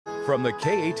From the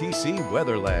KATC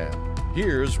Weather Lab,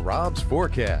 here's Rob's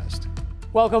forecast.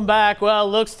 Welcome back. Well, it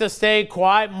looks to stay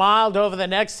quite mild over the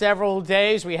next several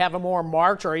days. We have a more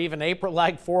March or even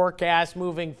April-like forecast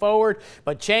moving forward,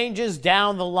 but changes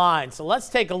down the line. So let's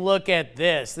take a look at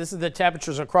this. This is the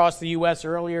temperatures across the U.S.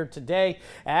 earlier today.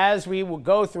 As we will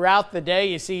go throughout the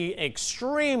day, you see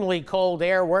extremely cold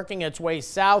air working its way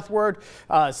southward.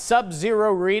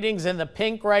 Sub-zero readings in the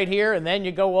pink right here, and then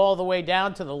you go all the way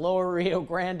down to the lower Rio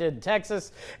Grande in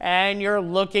Texas, and you're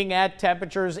looking at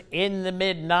temperatures in the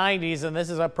mid-90s. And this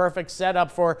is a perfect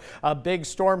setup for a big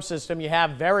storm system. You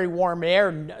have very warm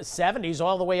air, 70s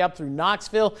all the way up through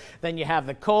Knoxville. Then you have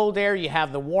the cold air, you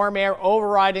have the warm air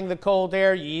overriding the cold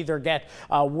air. You either get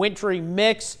a wintry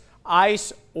mix,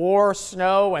 ice, or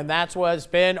snow, and that's what it's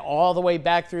been all the way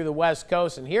back through the west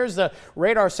coast. And here's the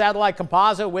radar satellite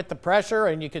composite with the pressure,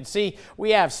 and you can see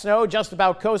we have snow just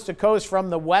about coast to coast from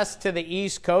the west to the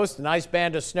east coast. A nice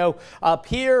band of snow up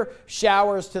here,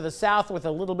 showers to the south with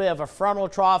a little bit of a frontal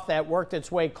trough that worked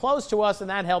its way close to us, and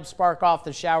that helped spark off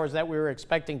the showers that we were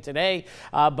expecting today.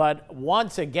 But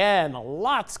once again,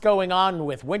 lots going on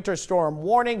with winter storm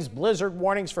warnings, blizzard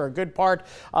warnings for a good part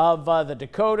of the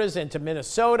Dakotas into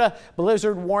Minnesota.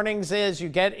 Blizzard warnings as you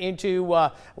get into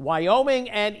Wyoming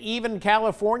and even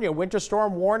California. Winter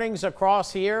storm warnings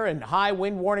across here and high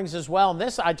wind warnings as well. And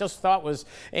this I just thought was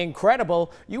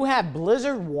incredible. You have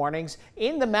blizzard warnings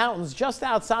in the mountains just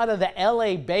outside of the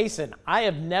LA basin. I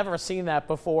have never seen that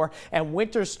before. And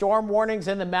winter storm warnings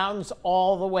in the mountains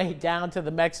all the way down to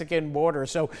the Mexican border.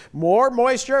 So more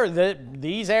moisture.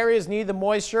 These areas need the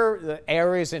moisture. The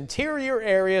areas, interior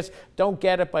areas, don't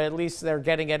get it, but at least they're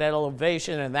getting it at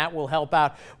elevation, and that will help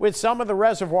out with some of the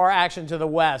reservoir action to the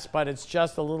west. But it's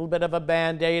just a little bit of a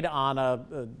band-aid on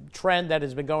a trend that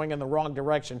has been going in the wrong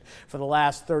direction for the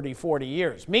last 30-40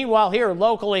 years. Meanwhile, here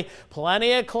locally,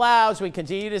 plenty of clouds. We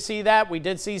continue to see that. We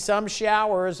did see some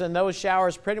showers, and those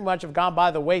showers pretty much have gone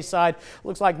by the wayside.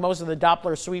 Looks like most of the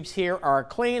Doppler sweeps here are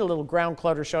clean. A little ground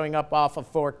clutter showing up off of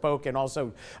Fort Polk and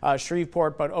also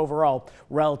Shreveport, but overall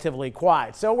relatively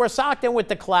quiet. So we're socked in with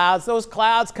the clouds. Those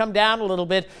clouds come down a little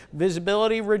bit.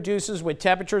 Visibility reduces with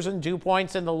temperatures and dew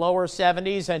points in the lower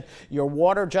 70s, and your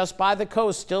water just by the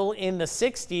coast still in the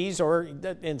 60s, or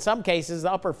in some cases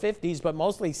the upper 50s, but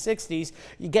mostly 60s.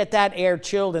 You get that air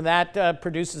chilled, and that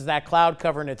produces that cloud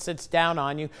cover, and it sits down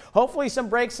on you. Hopefully some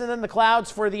breaks in the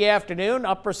clouds for the afternoon,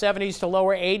 upper 70s to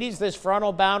lower 80s. This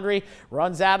frontal boundary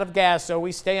runs out of gas, so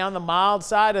we stay on the mild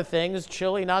side of things.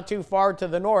 Chilly not too far to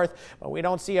the north, but we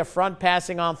don't see a front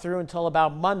passing on through until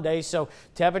about Monday. So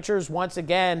temperatures once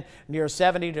again near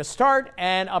 70 to start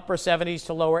and upper 70s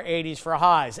to lower 80s for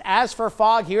highs. As for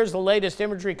fog, here's the latest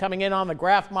imagery coming in on the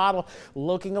graph model,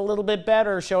 looking a little bit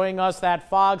better, showing us that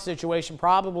fog situation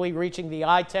probably reaching the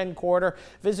I-10 corridor.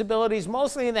 Visibility is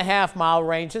mostly in the half-mile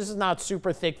range. This is not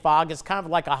super thick fog. It's kind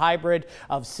of like a hybrid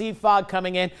of sea fog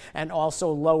coming in and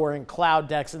also lowering cloud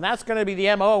decks. And that's going to be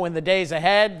the MO in the days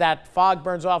ahead. That fog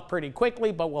burns off pretty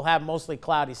quickly, but we'll have mostly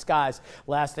cloudy skies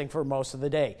lasting for most of the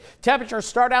day. Temperatures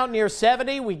start out near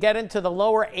 70. We get into the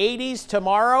lower 80s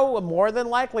tomorrow, more than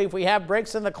likely if we have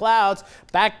breaks in the clouds,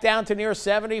 back down to near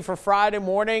 70 for Friday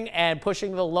morning and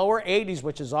pushing the lower 80s,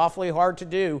 which is awfully hard to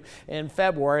do in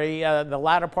February, the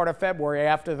latter part of February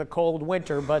after the cold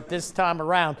winter. But this time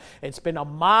around, it's been a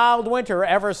mild winter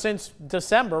ever since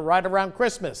December, right around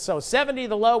Christmas. So 70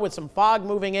 the low with some fog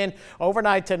moving in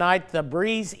overnight tonight. The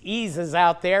breeze eases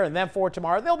out there, and then for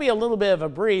tomorrow, there'll be a little bit of a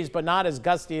breeze, but not as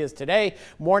gusty as today.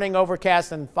 Morning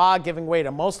overcast and fog giving way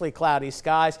to mostly cloudy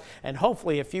skies, and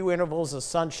hopefully a few intervals of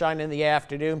sunshine in the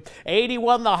afternoon.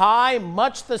 81 the high,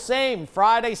 much the same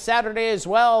Friday, Saturday as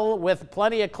well, with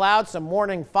plenty of clouds, some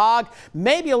morning fog,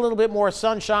 maybe a little bit more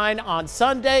sunshine on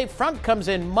Sunday. Front comes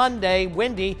in Monday,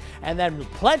 windy, and then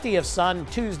plenty of sun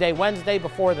Tuesday, Wednesday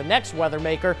before the next weather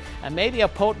maker, and maybe a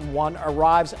potent one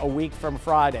arrives a week from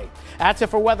Friday. That's it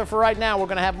for weather for right now. We're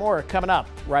going to have more coming up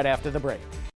right after the break.